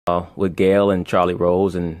with Gail and Charlie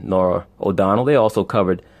Rose and Nora O'Donnell. They also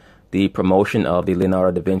covered the promotion of the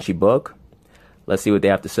Leonardo da Vinci book. Let's see what they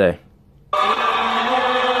have to say.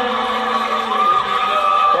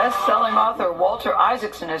 Best-selling author Walter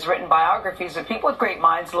Isaacson has written biographies of people with great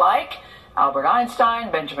minds like Albert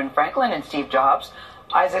Einstein, Benjamin Franklin, and Steve Jobs.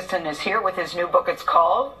 Isaacson is here with his new book. It's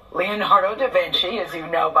called Leonardo da Vinci, as you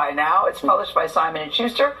know by now. It's published by Simon &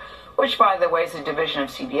 Schuster, which, by the way, is a division of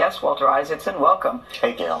CBS. Walter Isaacson, welcome.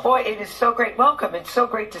 Hey, Gail. Boy, it is so great. Welcome. It's so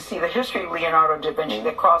great to see the history of Leonardo da Vinci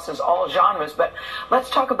that crosses all genres. But let's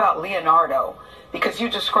talk about Leonardo, because you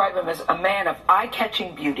describe him as a man of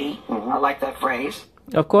eye-catching beauty. I like that phrase.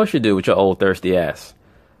 Of course you do, with your old thirsty ass.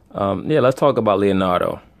 Yeah, let's talk about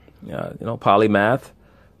Leonardo. Polymath,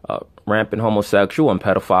 rampant homosexual and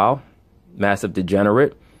pedophile, massive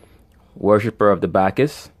degenerate, worshiper of the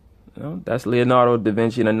Bacchus. That's Leonardo da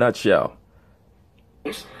Vinci in a nutshell.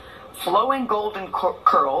 Flowing golden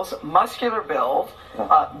curls, muscular build,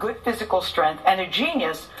 good physical strength, and a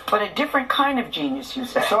genius, but a different kind of genius, you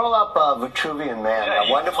say. Throw up Vitruvian Man,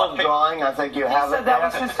 a wonderful drawing. I think you have it. That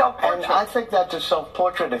was his self-portrait. And I think that's a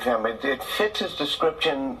self-portrait of him. It fits his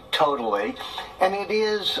description totally, and it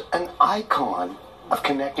is an icon of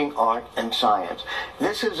connecting art and science.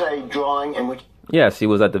 This is a drawing in which... Yes, he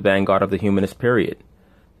was at the vanguard of the humanist period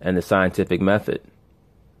and the scientific method.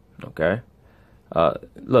 Okay?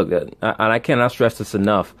 Look, and I cannot stress this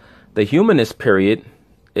enough. The humanist period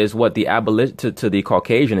is what the to the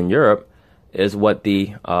Caucasian in Europe is what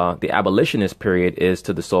the abolitionist period is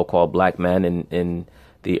to the so-called black man in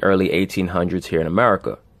the early 1800s here in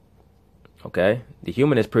America. Okay? The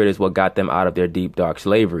humanist period is what got them out of their deep, dark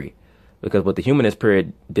slavery. Because what the humanist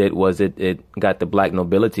period did was it got the black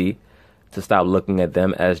nobility to stop looking at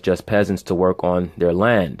them as just peasants to work on their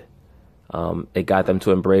land. It got them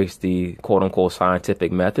to embrace the quote-unquote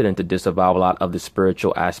scientific method and to disavow a lot of the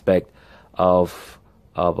spiritual aspect of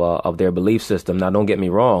their belief system. Now, don't get me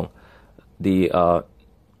wrong. The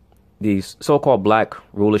so-called black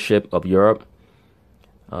rulership of Europe,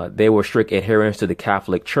 they were strict adherents to the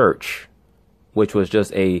Catholic Church, which was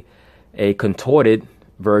just a contorted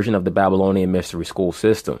version of the Babylonian mystery school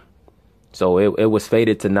system. So it was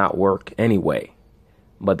fated to not work anyway.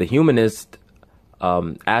 But the humanist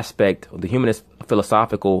aspect, the humanist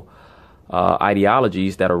philosophical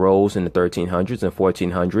ideologies that arose in the 1300s and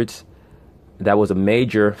 1400s, that was a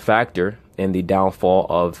major factor in the downfall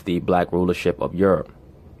of the black rulership of Europe.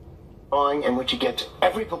 In which he gets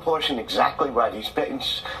every proportion exactly right. He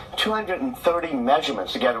spends 230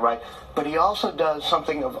 measurements to get it right, but he also does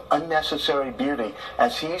something of unnecessary beauty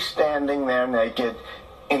as he's standing there naked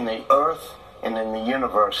in the earth and in the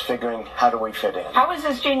universe, figuring how do we fit in. How is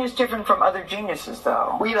this genius different from other geniuses,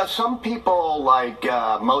 though? Well, some people like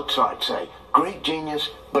Mozart say, great genius,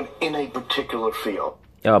 but in a particular field.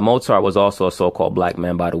 Mozart was also a so-called black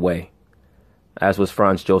man, by the way, as was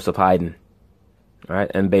Franz Joseph Haydn, right,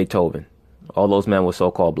 and Beethoven. All those men were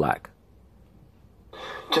so-called black.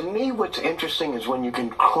 To me, what's interesting is when you can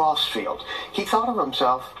cross fields. He thought of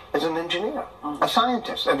himself as an engineer, a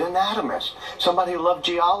scientist, an anatomist, somebody who loved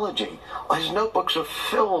geology. His notebooks are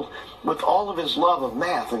filled with all of his love of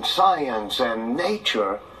math and science and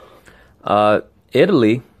nature.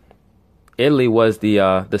 Italy was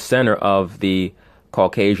the center of the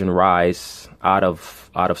Caucasian rise out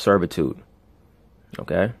of servitude.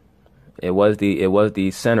 Okay, it was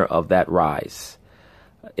the center of that rise.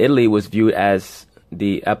 Italy was viewed as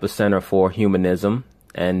the epicenter for humanism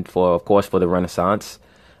and of course for the Renaissance.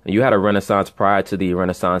 You had a Renaissance prior to the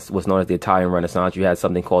Renaissance, what's known as the Italian Renaissance. You had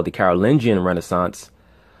something called the Carolingian Renaissance,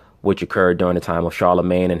 which occurred during the time of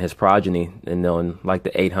Charlemagne and his progeny in like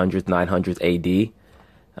the 800s, 900s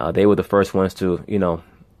AD. They were the first ones to,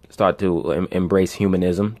 start to embrace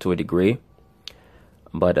humanism to a degree.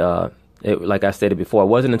 But like I stated before, it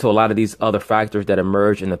wasn't until a lot of these other factors that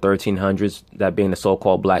emerged in the 1300s, that being the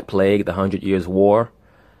so-called Black Plague, the 100 Years' War,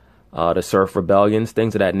 the Serf rebellions,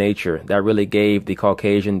 things of that nature, that really gave the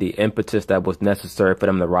Caucasian the impetus that was necessary for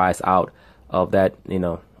them to rise out of that,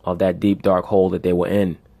 of that deep, dark hole that they were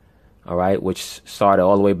in, all right, which started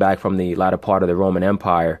all the way back from the latter part of the Roman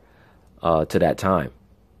Empire to that time.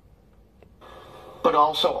 But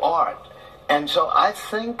also art. And so I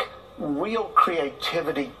think real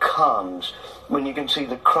creativity comes when you can see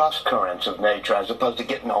the cross currents of nature as opposed to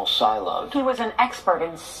getting all siloed. He was an expert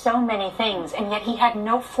in so many things, and yet he had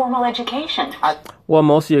no formal education. Well,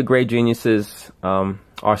 most of your great geniuses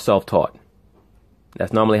are self-taught.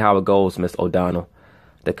 That's normally how it goes, Miss O'Donnell.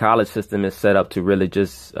 The college system is set up to really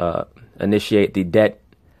just initiate the debt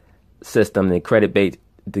system, the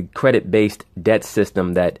credit-based debt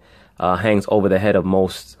system that hangs over the head of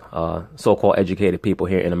most so-called educated people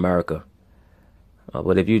here in America.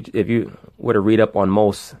 But if you were to read up on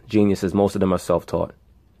most geniuses, most of them are self-taught.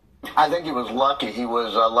 I think he was lucky. He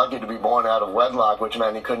was lucky to be born out of wedlock, which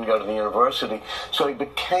meant he couldn't go to the university. So he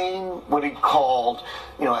became what he called,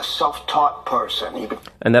 a self-taught person.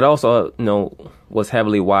 And that also, was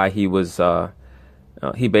heavily why he was,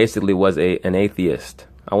 he basically was an atheist.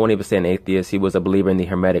 I won't even say an atheist. He was a believer in the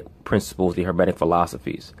Hermetic principles, the Hermetic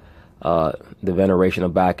philosophies, the veneration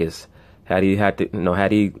of Bacchus. Had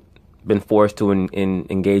he been forced to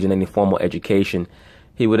engage in any formal education,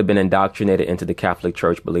 he would have been indoctrinated into the Catholic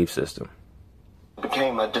Church belief system.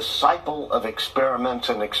 Became a disciple of experiments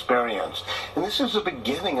and experience. And this is the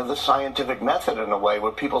beginning of the scientific method in a way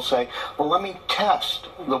where people say, well, let me test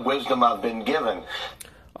the wisdom I've been given.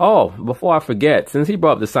 Oh, before I forget, since he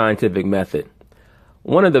brought up the scientific method,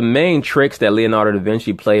 one of the main tricks that Leonardo da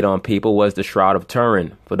Vinci played on people was the Shroud of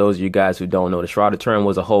Turin. For those of you guys who don't know, the Shroud of Turin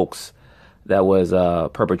was a hoax that was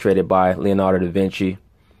perpetrated by Leonardo da Vinci.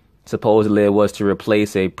 Supposedly, it was to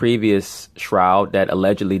replace a previous shroud that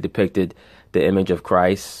allegedly depicted the image of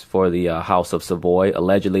Christ for the House of Savoy.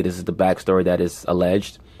 Allegedly, this is the backstory that is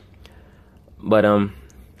alleged. But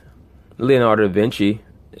Leonardo da Vinci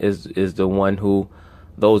is the one who,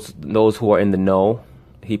 those who are in the know,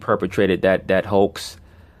 he perpetrated that hoax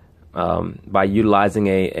by utilizing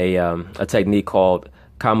a technique called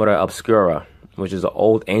camera obscura, which is an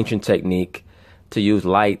old ancient technique to use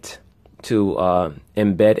light to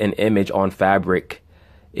embed an image on fabric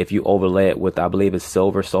if you overlay it with, I believe it's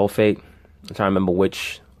silver sulfate. I'm trying to remember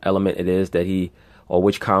which element it is that or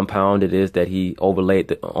which compound it is that he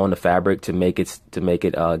overlaid on the fabric to make it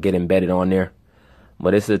get embedded on there.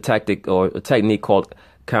 But it's a tactic or a technique called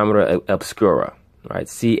camera obscura, right?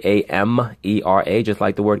 C-A-M-E-R-A, just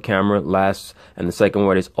like the word camera. Last, and the second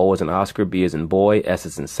word is O as in Oscar, B as in boy, S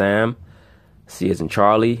as in Sam, C as in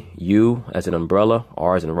Charlie, U as in umbrella,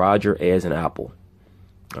 R as in Roger, A as in apple.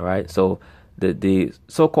 All right, so the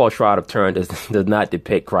so-called Shroud of Turin does not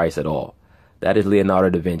depict Christ at all. That is Leonardo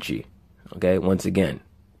da Vinci. Okay, once again.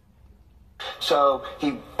 So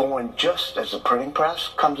he born just as the printing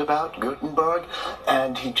press comes about, Gutenberg,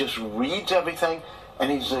 and he just reads everything, and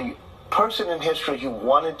he's the person in history who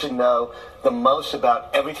wanted to know the most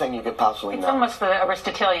about everything you could possibly know. It's almost the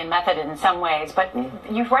Aristotelian method in some ways, but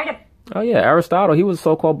you write a... Oh yeah, Aristotle, he was a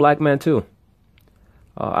so-called black man too.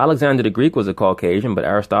 Alexander the Greek was a Caucasian, but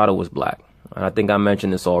Aristotle was black. And I think I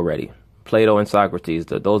mentioned this already. Plato and Socrates,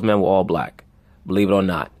 those men were all black, believe it or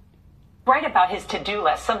not. Write about his to-do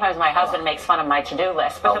list. Sometimes my husband makes fun of my to-do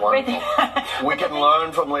list, but the great thing... We can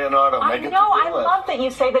learn from Leonardo. Make I love that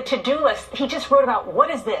you say the to-do list. He just wrote about,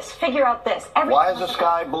 what is this? Figure out this. Why is the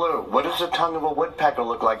sky blue? What does the tongue of a woodpecker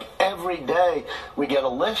look like? Every day we get a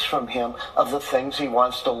list from him of the things he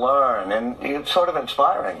wants to learn, and it's sort of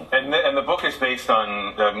inspiring. And the book is based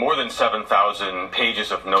on more than 7,000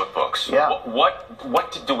 pages of notebooks. Yeah.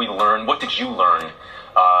 What do we learn? What did you learn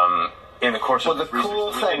in the course of the research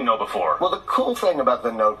that we didn't know before? Well, the cool thing about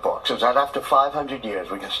the notebooks is that after 500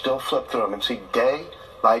 years, we can still flip through them and see day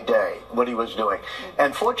by day what he was doing.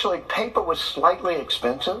 And fortunately, paper was slightly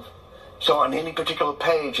expensive. So on any particular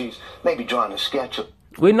page, he's maybe drawing a sketch of...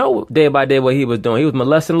 We know day by day what he was doing. He was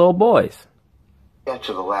molesting little boys. Sketch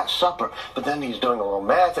of the Last Supper, but then he's doing a little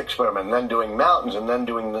math experiment, and then doing mountains, and then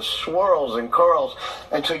doing the swirls and curls,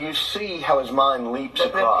 and so you see how his mind leaps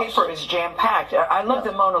across. The paper is jam-packed. I love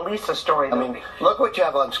the Mona Lisa story, though. I mean, look what you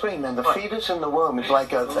have on screen, man. The fetus in the womb is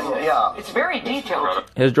like a thing. Yeah. It's very detailed.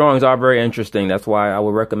 His drawings are very interesting. That's why I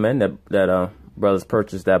would recommend that brothers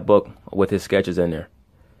purchase that book with his sketches in there.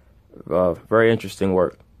 Very interesting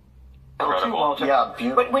work. Too, Walter. Yeah,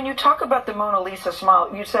 beautiful. But when you talk about the Mona Lisa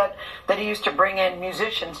smile, you said that he used to bring in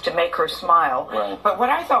musicians to make her smile. Right. But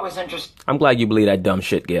what I thought was interesting I'm glad you believe that dumb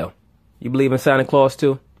shit, Gail. You believe in Santa Claus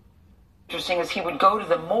too? is he would go to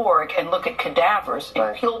the morgue and look at cadavers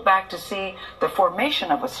and peel back to see the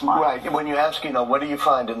formation of a smile. Right. When you ask, what do you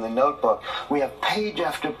find in the notebook? We have page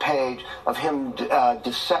after page of him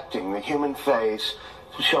dissecting the human face,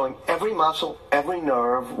 showing every muscle, every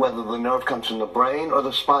nerve, whether the nerve comes from the brain or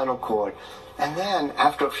the spinal cord. And then,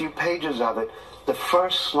 after a few pages of it, the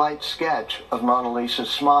first slight sketch of Mona Lisa's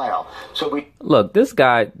smile. So Look, this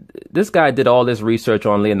guy did all this research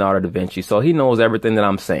on Leonardo da Vinci, so he knows everything that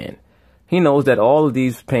I'm saying. He knows that all of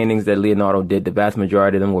these paintings that Leonardo did, the vast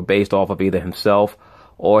majority of them were based off of either himself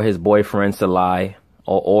or his boyfriend Salai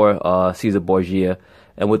or Caesar Borgia,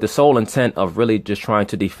 and with the sole intent of really just trying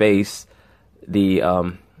to deface the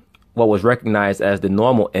what was recognized as the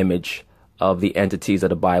normal image of the entities of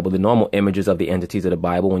the Bible, the normal images of the entities of the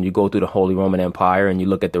Bible. When you go through the Holy Roman Empire and you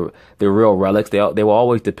look at the real relics, they were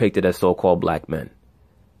always depicted as so-called black men.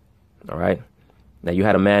 All right. Now, you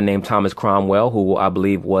had a man named Thomas Cromwell, who I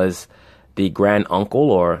believe was the grand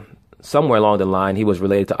uncle, or somewhere along the line, he was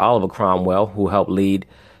related to Oliver Cromwell, who helped lead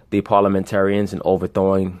the parliamentarians in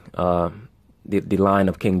overthrowing the line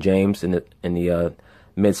of King James in the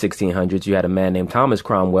mid 1600s. You had a man named Thomas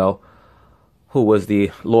Cromwell, who was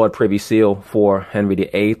the Lord Privy Seal for Henry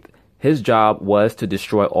VIII. His job was to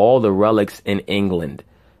destroy all the relics in England.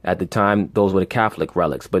 At the time, those were the Catholic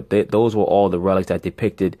relics, but those were all the relics that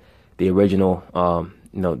depicted the original,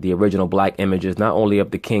 the original black images, not only of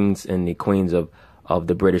the kings and the queens of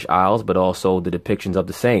the British Isles, but also the depictions of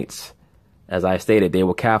the saints. As I stated, they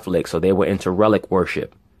were Catholic, so they were into relic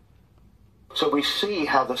worship. So we see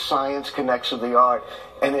how the science connects with the art,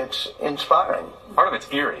 and it's inspiring. Part of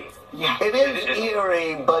it's eerie. Yeah, it is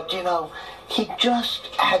eerie, but, you know, he just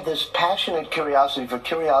had this passionate curiosity for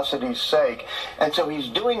curiosity's sake, and so he's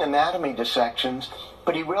doing anatomy dissections,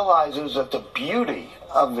 but he realizes that the beauty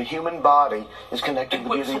of the human body is connected to the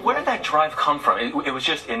beauty. So where did that drive come from? It was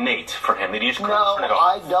just innate for him. That he just couldn't turn it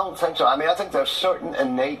I off. don't think so. I mean, I think there's certain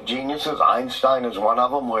innate geniuses. Einstein is one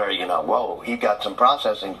of them, where, you know, whoa, he got some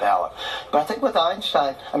processing power. But I think with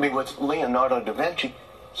Einstein, with Leonardo da Vinci,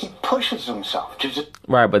 he pushes himself.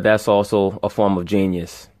 Right, but that's also a form of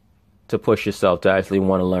genius, to push yourself to actually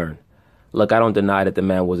want to learn. Look, I don't deny that the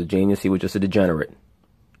man was a genius. He was just a degenerate.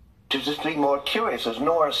 To just be more curious. As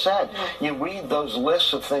Nora said, you read those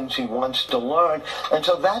lists of things he wants to learn, and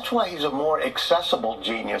so that's why he's a more accessible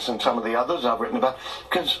genius than some of the others I've written about,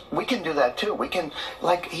 because we can do that too. We can,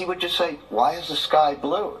 like, he would just say, why is the sky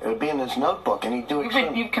blue? It would be in his notebook, and he'd do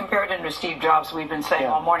it. You've compared him to Steve Jobs. We've been saying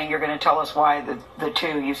all morning, you're going to tell us why the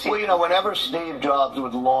two, you see. Well, you know, whenever Steve Jobs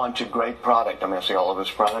would launch a great product, I mean, I see all of his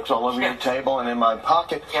products all over your table and in my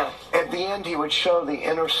pocket. Yeah. At the end, he would show the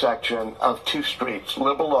intersection of two streets,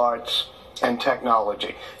 liberal arts and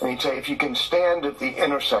technology. And he'd say, if you can stand at the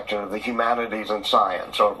intersection of the humanities and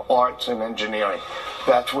science, or of arts and engineering,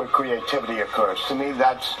 that's where creativity occurs. To me,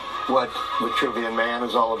 that's what Vitruvian Man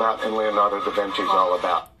is all about, and Leonardo da Vinci is all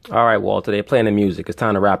about. All right, Walter, they're playing the music. It's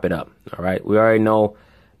time to wrap it up. All right, we already know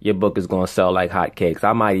your book is going to sell like hotcakes.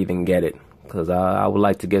 I might even get it, because I would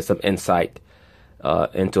like to get some insight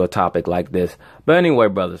into a topic like this. But anyway,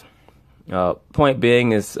 brothers, point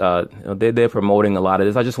being is they're promoting a lot of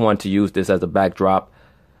this. I just wanted to use this as a backdrop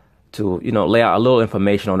to, lay out a little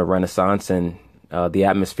information on the Renaissance and the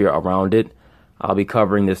atmosphere around it. I'll be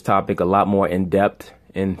covering this topic a lot more in depth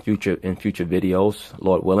in future videos,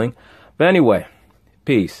 Lord willing. But anyway,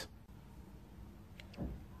 peace.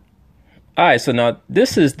 All right, so now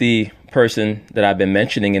this is the person that I've been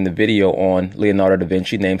mentioning in the video on Leonardo da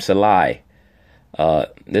Vinci, named Salai.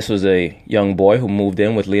 This was a young boy who moved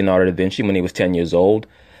in with Leonardo da Vinci when he was 10 years old,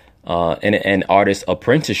 in an artist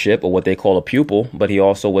apprenticeship, or what they call a pupil, but he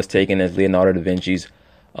also was taken as Leonardo da Vinci's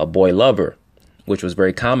boy lover, which was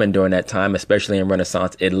very common during that time, especially in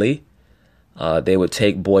Renaissance Italy. They would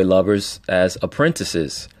take boy lovers as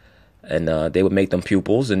apprentices, and they would make them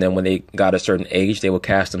pupils, and then when they got a certain age, they would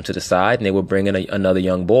cast them to the side, and they would bring in another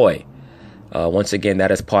young boy. Once again,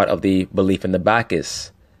 that is part of the belief in the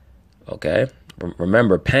Bacchus. Okay?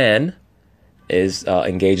 Remember, Pan is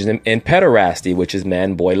engaged in pederasty, which is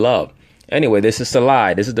man-boy love. Anyway, this is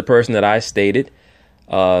Salai. This is the person that I stated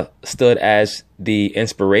stood as the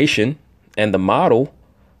inspiration and the model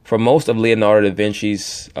for most of Leonardo da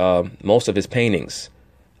Vinci's, most of his paintings.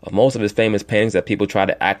 Most of his famous paintings that people try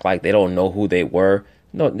to act like they don't know who they were.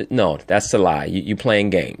 No, that's Salai. You playing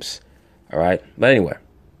games. All right? But anyway,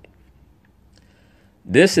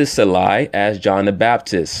 this is Salai as John the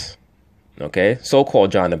Baptist. Okay,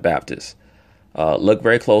 so-called John the Baptist. Look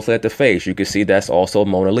very closely at the face. You can see that's also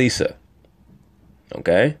Mona Lisa.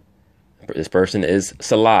 Okay, this person is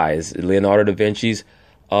Salai, is Leonardo da Vinci's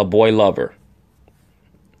boy lover.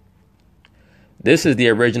 This is the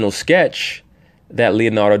original sketch that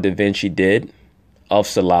Leonardo da Vinci did of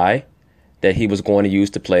Salai, that he was going to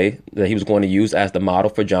use as the model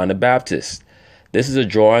for John the Baptist. This is a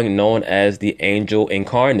drawing known as the Angel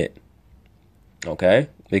Incarnate. Okay.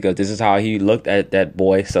 Because this is how he looked at that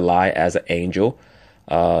boy Salai, as an angel.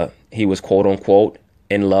 He was, quote unquote,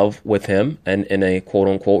 in love with him and in a quote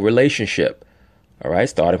unquote relationship. All right,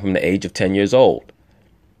 starting from the age of 10 years old.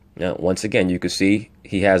 Now, once again, you can see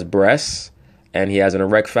he has breasts and he has an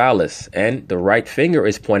erect phallus, and the right finger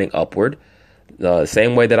is pointing upward. The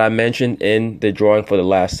same way that I mentioned in the drawing for the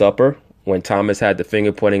Last Supper, when Thomas had the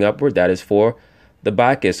finger pointing upward, that is for the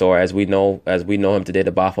Bacchus, or as we know him today,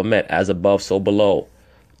 the Baphomet, as above, so below.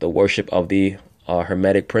 The worship of the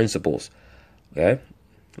Hermetic principles. Okay,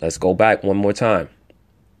 let's go back one more time.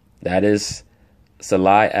 That is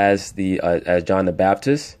Salai as John the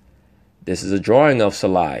Baptist. This is a drawing of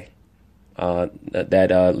Salai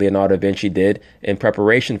that Leonardo da Vinci did in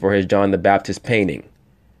preparation for his John the Baptist painting.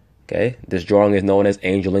 Okay, this drawing is known as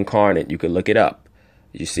Angel Incarnate. You could look it up.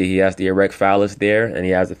 You see he has the erect phallus there, and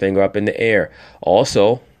he has the finger up in the air.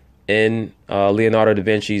 Also, in Leonardo da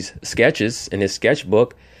Vinci's sketches, in his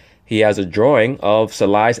sketchbook, he has a drawing of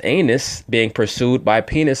Salai's anus being pursued by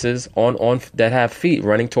penises on that have feet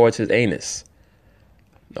running towards his anus.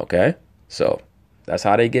 Okay, so that's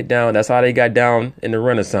how they get down. That's how they got down in the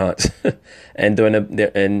Renaissance and during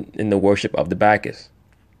in the worship of the Bacchus.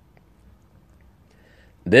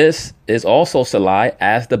 This is also Salai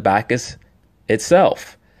as the Bacchus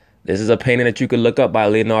itself. This is a painting that you could look up by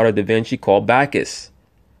Leonardo da Vinci called Bacchus.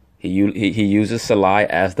 He uses Salai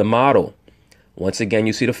as the model. Once again,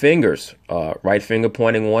 you see the fingers, right finger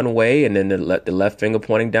pointing one way, and then the left finger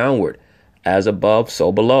pointing downward, as above,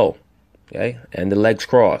 so below. Okay, and the legs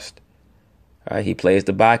crossed. All right, he plays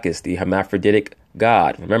the Bacchus, the hermaphroditic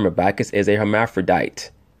god. Remember, Bacchus is a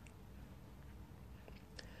hermaphrodite.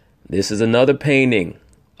 This is another painting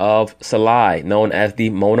of Salai, known as the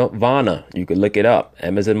Mona Vana. You could look it up.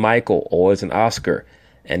 M as in Michael, O as in Oscar,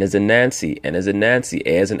 N as in Nancy, N as in Nancy,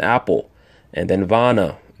 A as in Apple, and then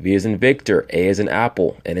Vana, V as in Victor, A as in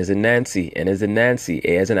Apple, N as in Nancy, N as in Nancy,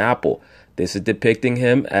 A as in Apple. This is depicting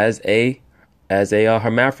him as a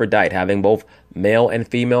hermaphrodite, having both male and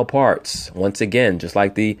female parts. Once again, just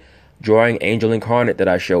like the drawing Angel Incarnate that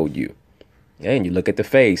I showed you. And you look at the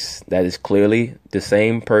face. That is clearly the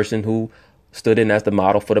same person who stood in as the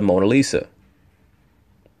model for the Mona Lisa.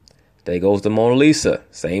 There goes the Mona Lisa.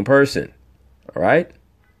 Same person. All right?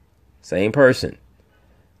 Same person.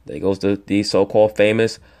 There goes the so-called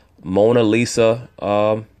famous Mona Lisa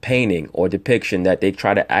painting or depiction that they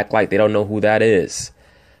try to act like they don't know who that is.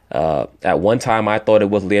 At one time, I thought it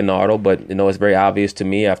was Leonardo, but it's very obvious to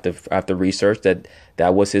me after research that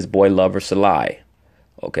that was his boy lover Salai.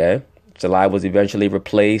 Okay? Salai was eventually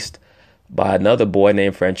replaced by another boy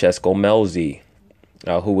named Francesco Melzi,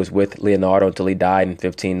 who was with Leonardo until he died in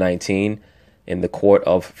 1519 in the court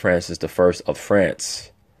of Francis I of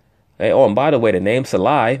France. Hey, oh, and by the way, the name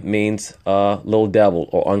Salai means little devil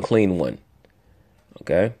or unclean one.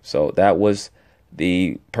 Okay, so that was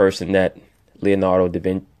the person that Leonardo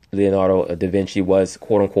da Vinci was,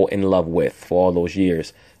 quote unquote, in love with for all those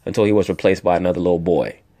years until he was replaced by another little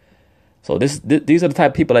boy. So these are the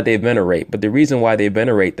type of people that they venerate. But the reason why they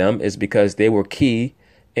venerate them is because they were key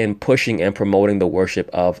in pushing and promoting the worship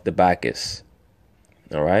of the Bacchus.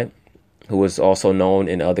 All right, who was also known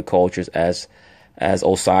in other cultures as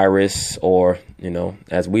Osiris, or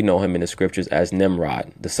as we know him in the scriptures as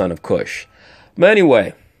Nimrod, the son of Cush. But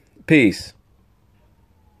anyway, peace.